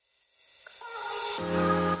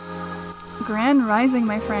Grand Rising,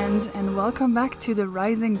 my friends, and welcome back to the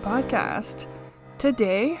Rising Podcast.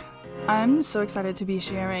 Today, I'm so excited to be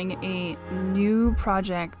sharing a new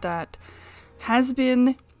project that has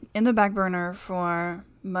been in the back burner for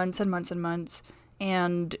months and months and months.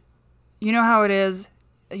 And you know how it is.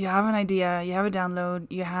 You have an idea, you have a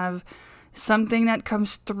download, you have something that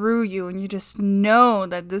comes through you, and you just know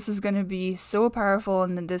that this is going to be so powerful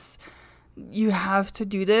and that you have to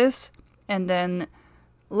do this. And then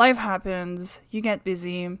life happens, you get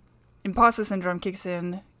busy, imposter syndrome kicks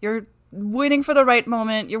in, you're waiting for the right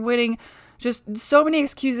moment, you're waiting, just so many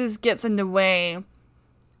excuses gets in the way,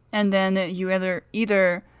 and then you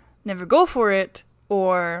either never go for it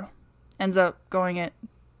or ends up going it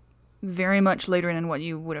very much later than what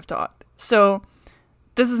you would have thought. So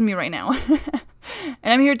this is me right now.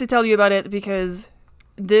 And I'm here to tell you about it because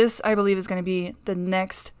this, I believe, is going to be the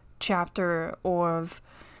next chapter of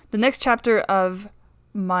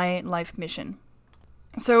my life mission.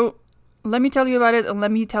 So let me tell you about it, and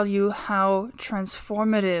let me tell you how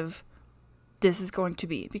transformative this is going to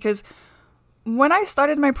be. Because when I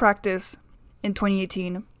started my practice in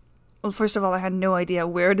 2018, well, first of all, I had no idea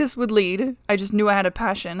where this would lead. I just knew I had a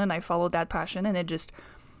passion, and I followed that passion, and it just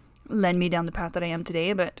led me down the path that I am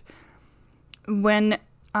today. But when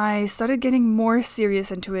I started getting more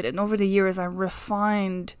serious into it, and over the years I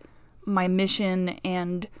refined my mission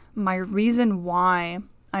and my reason why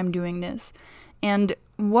I'm doing this. And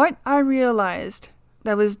what I realized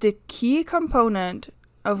that was the key component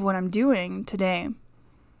of what I'm doing today,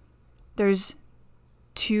 there's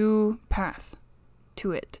two paths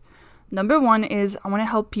to it. Number one is I want to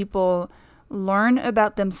help people learn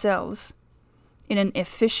about themselves in an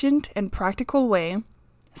efficient and practical way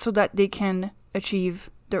so that they can achieve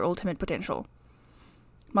their ultimate potential.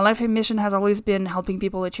 My life mission has always been helping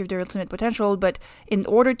people achieve their ultimate potential, but in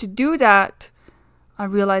order to do that, I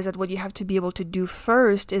realized that what you have to be able to do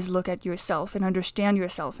first is look at yourself and understand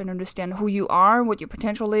who you are, what your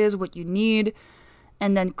potential is, what you need,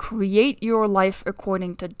 and then create your life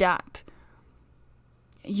according to that.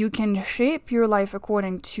 You can shape your life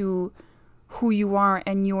according to who you are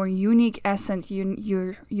and your unique essence,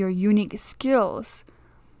 your unique skills.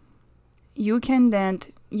 You can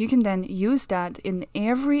then use that in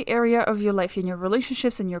every area of your life, in your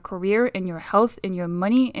relationships, in your career, in your health, in your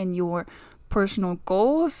money, in your personal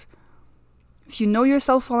goals. If you know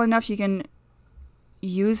yourself well enough, you can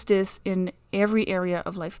use this in every area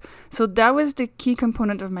of life. So that was the key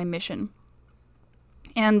component of my mission.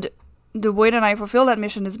 And the way that I fulfill that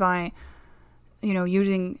mission is by,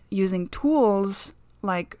 using tools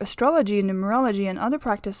like astrology, numerology, and other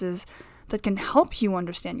practices that can help you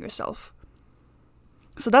understand yourself.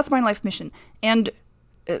 So that's my life mission. And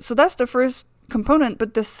so that's the first component.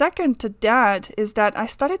 But the second to that is that I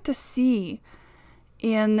started to see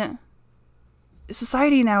in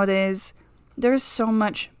society nowadays, there's so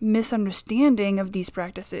much misunderstanding of these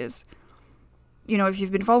practices. If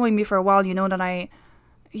you've been following me for a while, you know that I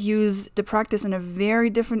use the practice in a very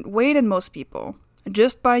different way than most people.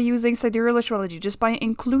 Just by using sidereal astrology, just by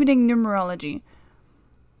including numerology.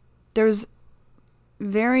 It's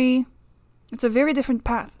a very different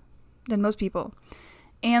path than most people.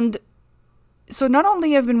 And so not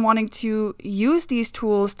only have I been wanting to use these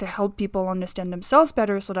tools to help people understand themselves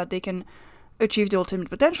better so that they can achieve the ultimate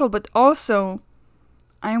potential, but also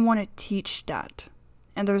I want to teach that.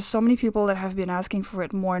 And there's so many people that have been asking for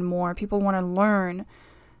it more and more. People want to learn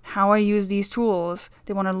how I use these tools.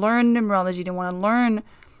 They want to learn numerology. They want to learn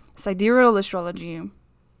sidereal astrology.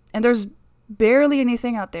 And there's barely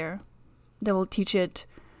anything out there that will teach it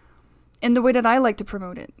in the way that I like to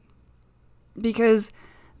promote it. Because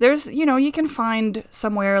there's, you can find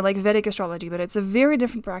somewhere like Vedic astrology, but it's a very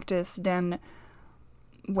different practice than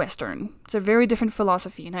Western. It's a very different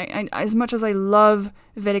philosophy. And I as much as I love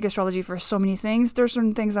Vedic astrology for so many things, there's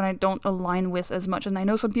certain things that I don't align with as much. And I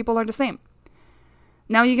know some people are the same.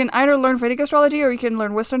 Now, you can either learn Vedic astrology or you can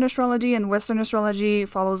learn Western astrology, and Western astrology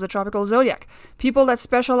follows the tropical zodiac. People that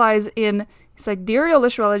specialize in sidereal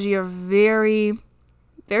astrology are very,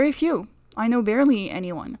 very few. I know barely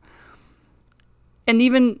anyone. And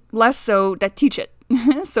even less so that teach it.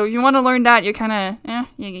 So if you want to learn that, you kind of,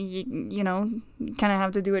 you kind of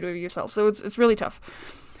have to do it with yourself. So it's really tough.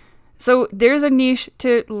 So there's a niche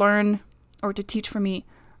to learn or to teach for me.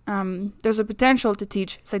 There's a potential to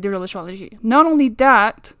teach sidereal astrology. Not only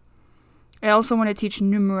that, I also want to teach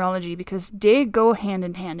numerology because they go hand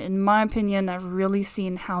in hand. In my opinion, I've really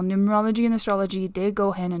seen how numerology and astrology, they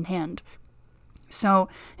go hand in hand. So,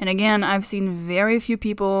 and again, I've seen very few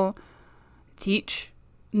people teach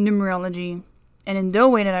numerology and in the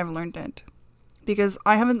way that I've learned it. Because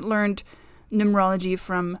I haven't learned numerology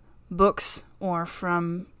from books or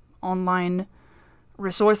from online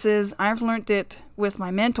resources. I've learned it with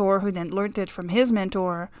my mentor, who then learned it from his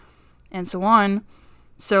mentor, and so on.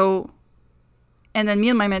 And then me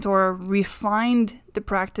and my mentor refined the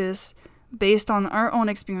practice based on our own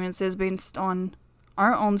experiences, based on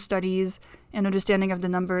our own studies and understanding of the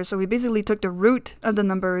numbers. So we basically took the root of the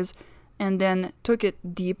numbers and then took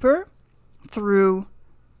it deeper through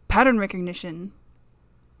pattern recognition.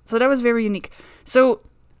 So that was very unique. So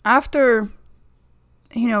after,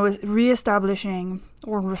 reestablishing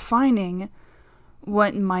or refining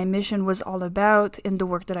what my mission was all about in the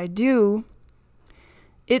work that I do,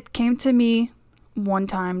 it came to me one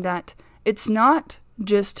time that it's not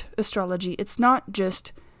just astrology. It's not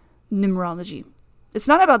just numerology. It's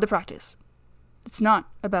not about the practice. It's not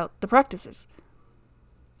about the practices.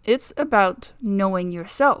 It's about knowing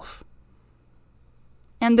yourself.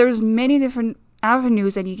 And there's many different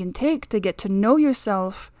avenues that you can take to get to know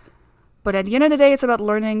yourself. But at the end of the day, it's about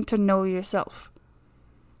learning to know yourself.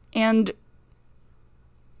 And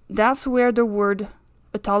that's where the word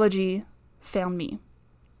autology found me.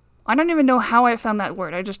 I don't even know how I found that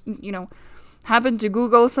word. I just, happened to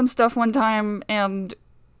Google some stuff one time, and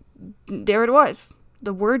there it was.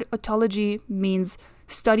 The word autology means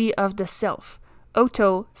study of the self.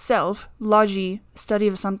 Auto, self, logy, study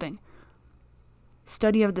of something.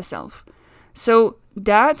 Study of the self. So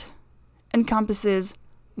that encompasses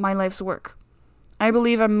my life's work. I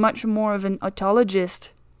believe I'm much more of an autologist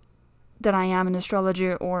than I am an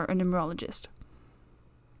astrologer or a numerologist.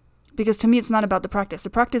 Because to me, it's not about the practice. The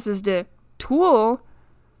practice is the tool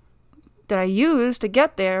that I use to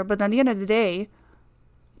get there, but at the end of the day,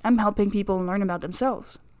 I'm helping people learn about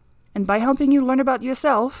themselves. And by helping you learn about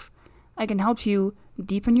yourself, I can help you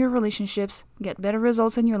deepen your relationships, get better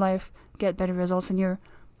results in your life, get better results in your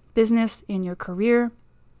business, in your career,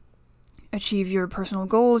 achieve your personal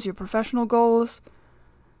goals, your professional goals,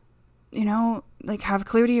 have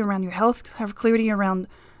clarity around your health, have clarity around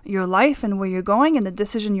your life and where you're going and the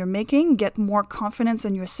decision you're making, get more confidence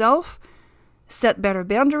in yourself, set better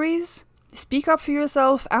boundaries, speak up for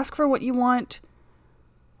yourself, ask for what you want.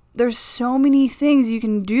 There's so many things you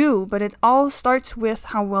can do, but it all starts with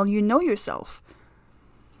how well you know yourself.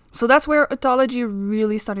 So that's where autology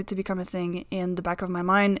really started to become a thing in the back of my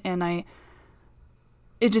mind, and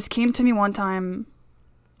it just came to me one time,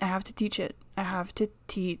 I have to teach it. I have to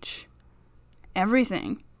teach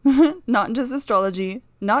everything. Not just astrology,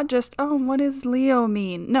 not just, what does Leo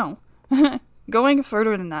mean? No. Going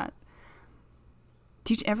further than that.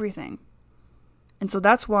 Teach everything. And so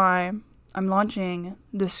that's why I'm launching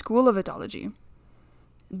the School of Autology.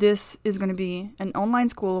 This is going to be an online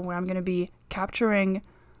school where I'm going to be capturing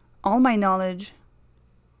all my knowledge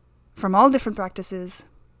from all different practices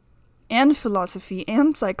and philosophy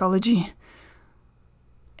and psychology.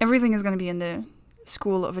 Everything is going to be in the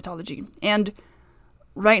School of Autology. And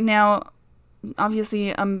right now,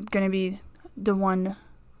 obviously, I'm going to be the one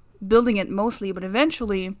building it mostly, but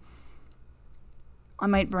eventually I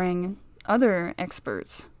might bring other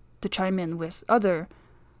experts to chime in with other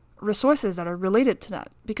resources that are related to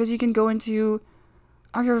that. Because you can go into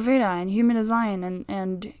Ayurveda and human design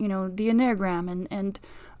and the Enneagram and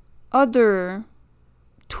other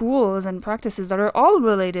tools and practices that are all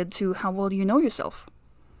related to how well you know yourself.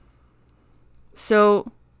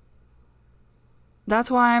 So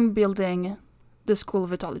that's why I'm building the School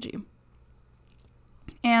of Autology.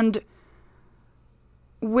 And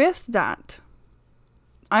with that,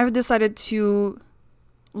 I've decided to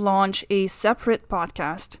launch a separate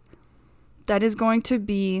podcast that is going to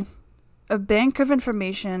be a bank of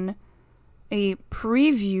information, a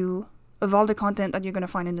preview of all the content that you're going to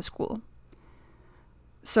find in the school.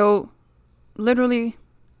 So, literally,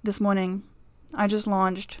 this morning, I just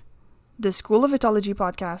launched the School of Autology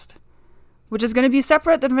podcast, which is going to be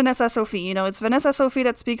separate than Vanessa Sophie. It's Vanessa Sophie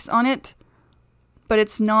that speaks on it, but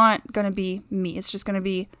it's not going to be me. It's just going to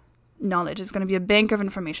be knowledge. It's going to be a bank of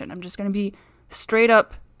information. I'm just going to be straight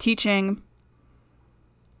up teaching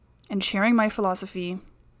and sharing my philosophy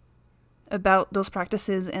about those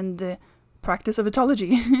practices and the practice of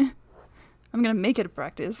autology. I'm going to make it a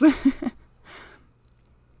practice.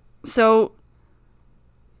 So,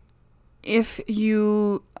 if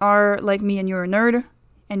you are like me and you're a nerd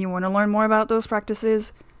and you want to learn more about those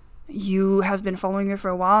practices, you have been following me for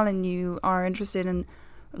a while and you are interested in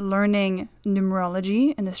learning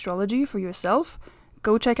numerology and astrology for yourself,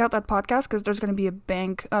 go check out that podcast because there's going to be a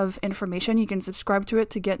bank of information. You can subscribe to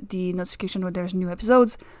it to get the notification when there's new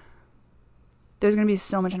episodes. There's going to be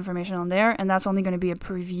so much information on there, and that's only going to be a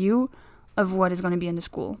preview of what is going to be in the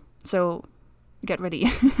school. So get ready.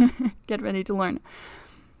 Get ready to learn.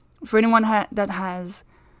 for anyone that has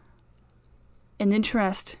an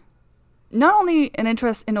interest, not only an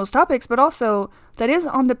interest in those topics, but also that is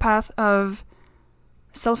on the path of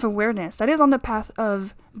self-awareness, that is on the path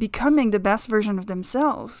of becoming the best version of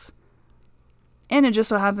themselves. And it just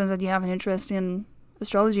so happens that you have an interest in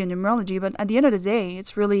astrology and numerology, but at the end of the day,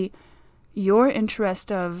 it's really your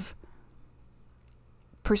interest of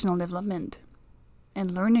personal development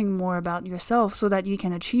and learning more about yourself so that you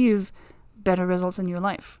can achieve better results in your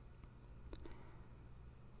life.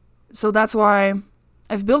 So that's why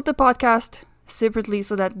I've built the podcast separately,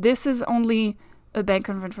 so that this is only a bank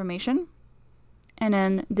of information. And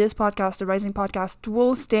then this podcast, the Rising Podcast,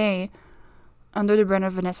 will stay under the brand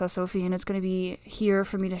of Vanessa Sophie, and it's going to be here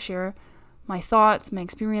for me to share my thoughts, my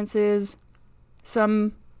experiences,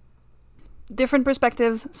 some different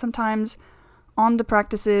perspectives sometimes on the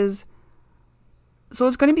practices. So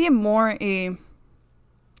it's going to be more a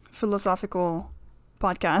philosophical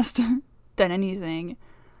podcast than anything.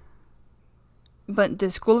 But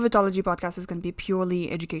the School of Autology podcast is going to be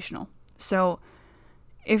purely educational. So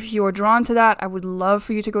if you're drawn to that, I would love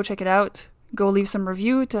for you to go check it out. Go leave some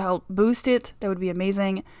review to help boost it. That would be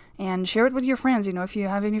amazing. And share it with your friends. You know, if you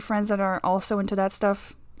have any friends that are also into that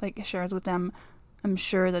stuff, like, share it with them. I'm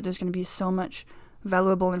sure that there's going to be so much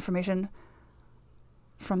valuable information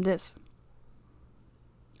from this.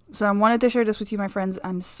 So I wanted to share this with you, my friends.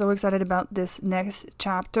 I'm so excited about this next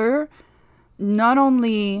chapter. Not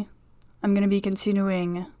only I'm going to be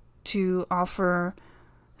continuing to offer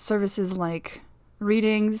services like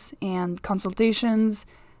readings and consultations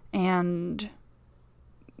and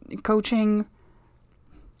coaching,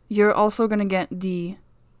 you're also going to get the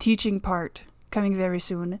teaching part coming very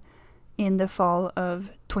soon in the fall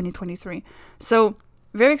of 2023. So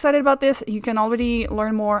very excited about this. You can already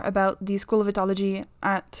learn more about the School of Autology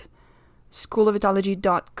at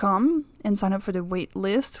schoolofauthology.com and sign up for the wait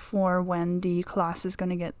list for when the class is going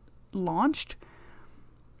to get launched.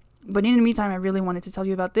 But in the meantime, I really wanted to tell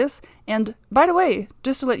you about this. And by the way,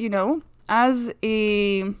 just to let you know, as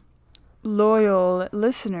a loyal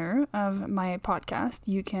listener of my podcast,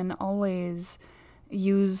 you can always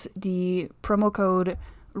use the promo code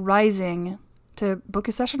RISING to book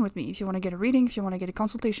a session with me. If you want to get a reading, if you want to get a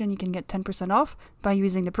consultation, you can get 10% off by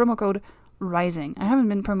using the promo code RISING. I haven't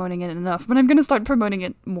been promoting it enough, but I'm going to start promoting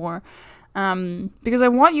it more because I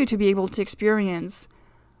want you to be able to experience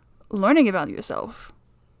learning about yourself.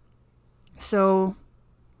 So,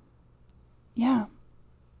 yeah.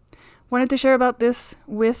 Wanted to share about this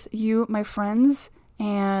with you, my friends,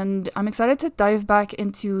 and I'm excited to dive back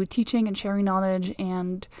into teaching and sharing knowledge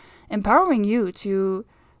and empowering you to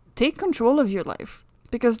take control of your life,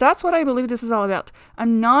 because that's what I believe this is all about.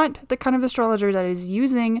 I'm not the kind of astrologer that is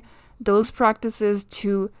using those practices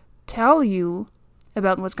to tell you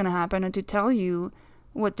about what's going to happen and to tell you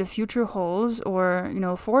what the future holds or,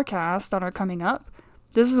 forecasts that are coming up.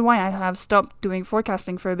 This is why I have stopped doing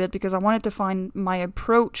forecasting for a bit, because I wanted to find my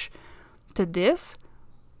approach to this.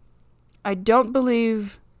 I don't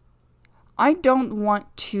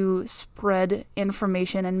want to spread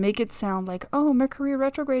information and make it sound like, oh, Mercury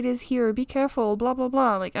retrograde is here, be careful, blah, blah,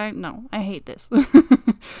 blah. I hate this.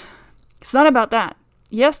 It's not about that.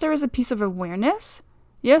 Yes, there is a piece of awareness.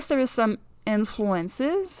 Yes, there is some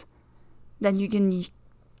influences that you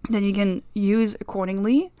can use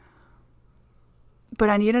accordingly. But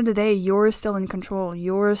at the end of the day, you're still in control.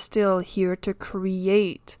 You're still here to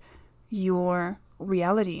create your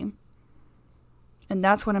reality. And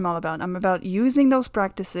that's what I'm all about. I'm about using those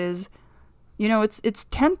practices. It's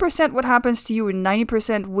 10% what happens to you and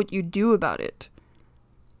 90% what you do about it.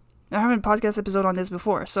 I have a podcast episode on this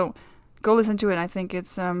before, so go listen to it. I think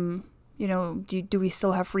it's, do we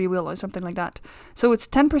still have free will or something like that. So it's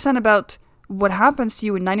 10% about what happens to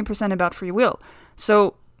you and 90% about free will.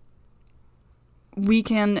 So we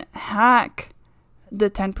can hack the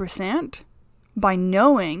 10% by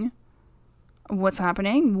knowing what's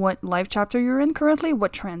happening, what life chapter you're in currently,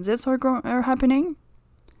 what transits are happening.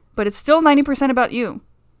 But it's still 90% about you.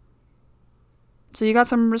 So you got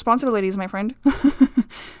some responsibilities, my friend.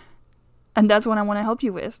 And that's what I want to help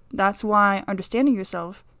you with. That's why understanding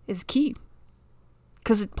yourself is key.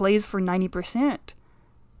 Because it plays for 90%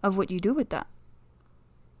 of what you do with that.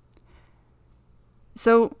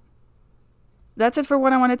 So that's it for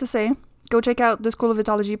what I wanted to say. Go check out the School of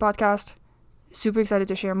Autology podcast. Super excited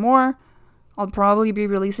to share more. I'll probably be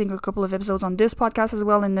releasing a couple of episodes on this podcast as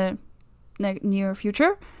well in the near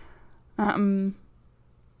future. But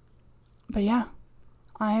yeah,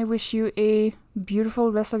 I wish you a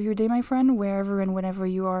beautiful rest of your day, my friend, wherever and whenever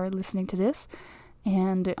you are listening to this.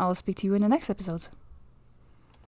 And I'll speak to you in the next episodes.